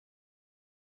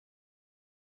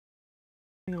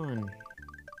on.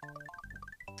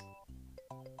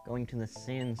 Going to the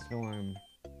sandstorm.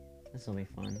 This will be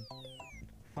fun.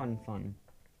 Fun.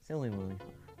 Silly Willy.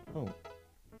 Oh.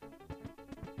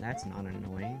 That's not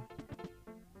annoying.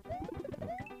 Oh,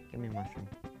 give me a mushroom.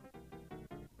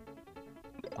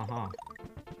 Aha.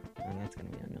 Oh, that's gonna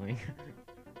be annoying.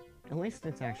 At least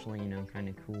it's actually, you know, kind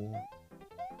of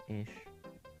cool-ish.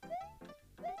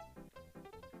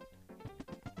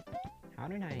 How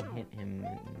did I hit him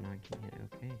and not get hit?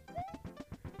 Okay.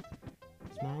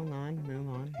 Smile on, move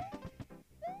on.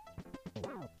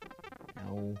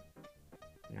 No.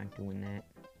 I'm not doing that.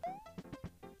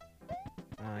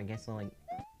 I guess I'll, like,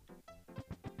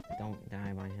 don't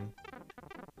die by him.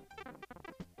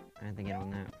 I have to get on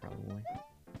that, probably.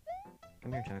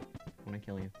 Come here, Chuck. I want to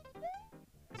kill you.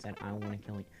 I said I want to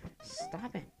kill you.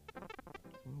 Stop it!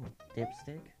 Oh,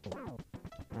 dipstick?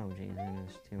 Oh, jeez,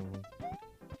 there's two of them.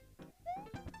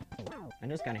 I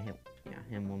just gotta hit, yeah,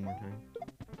 him one more time.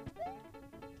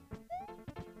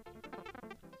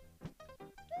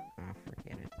 Ah,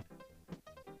 forget it.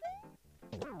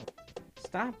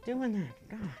 Stop doing that!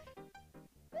 God!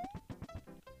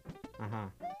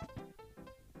 Aha.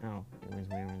 Oh, it was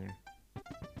way over there.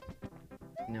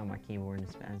 Now my keyboard is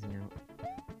spazzing out.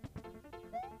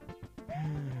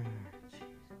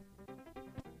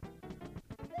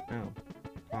 Oh.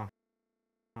 Ah.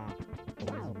 Ah.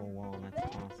 Invisible wall,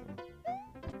 that's awesome.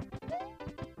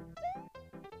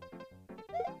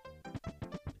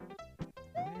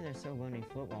 Why are there so many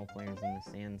football players in the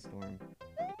sandstorm?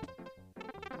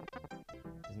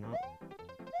 It's not...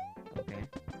 Okay.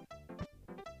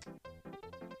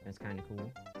 That's kinda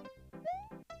cool.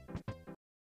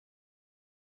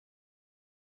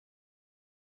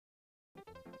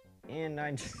 And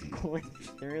I just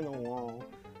glitched through the wall.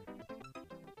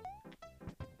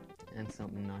 That's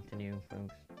something not to do,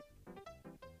 folks.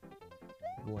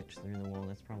 Glitch through the wall,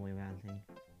 that's probably a bad thing.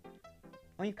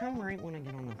 Oh, you come right when I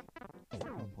get on the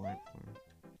platform.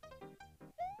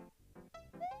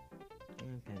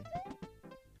 Okay.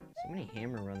 So many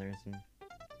Hammer Brothers and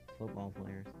football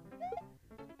players.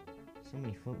 So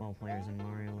many football players in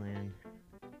Mario Land.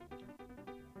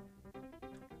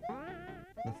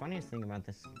 The funniest thing about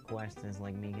this quest is,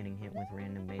 like, me getting hit with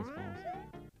random baseballs.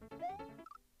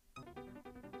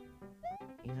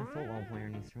 He's a football player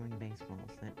and he's throwing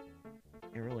baseballs. That...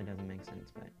 It really doesn't make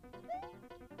sense, but...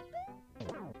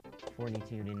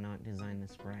 42 did not design the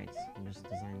sprites. He just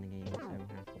designed the game, so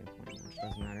halfway point, which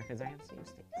doesn't matter, because I have save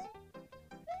states.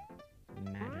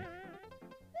 Magic.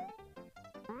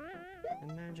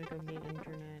 The magic of the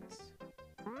internet.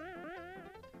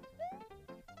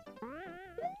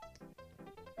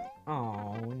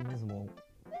 Oh, invisible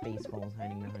baseballs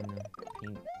hiding behind the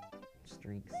paint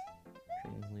streaks.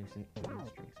 Translucent paint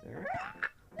streaks.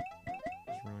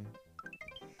 Just run.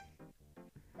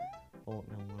 Bullet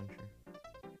mill launcher.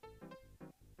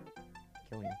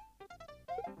 Kill you.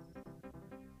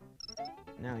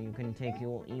 Now you can take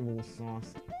your evil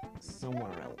sauce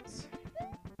somewhere else.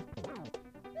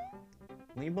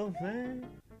 Leap of faith.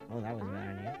 Oh, that was a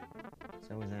bad idea.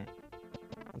 So was that.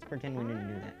 Let's pretend we didn't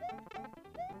do that.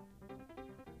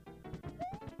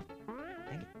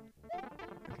 Dang it.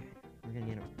 Okay, we're gonna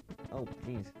get him. Oh,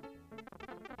 jeez.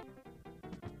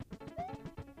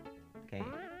 Okay,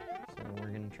 so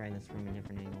we're gonna try this from a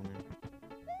different angle now.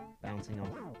 Bouncing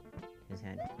off his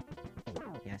head.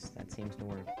 Yes, that seems to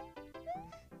work.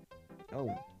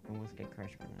 Oh, almost get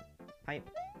crushed by that. Pipe.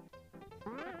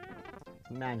 It's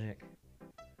magic.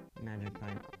 Magic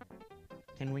pipe.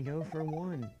 Can we go for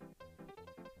 1?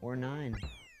 Or 9?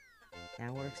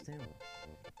 That works too.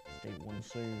 State 1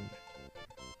 saved.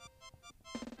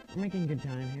 We're making good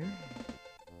time here.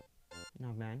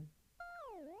 Not bad.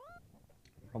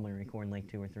 Probably record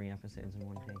like 2 or 3 episodes in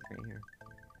one take right here.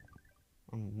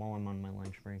 While I'm on my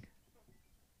lunch break.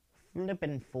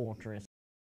 Flippin' Fortress.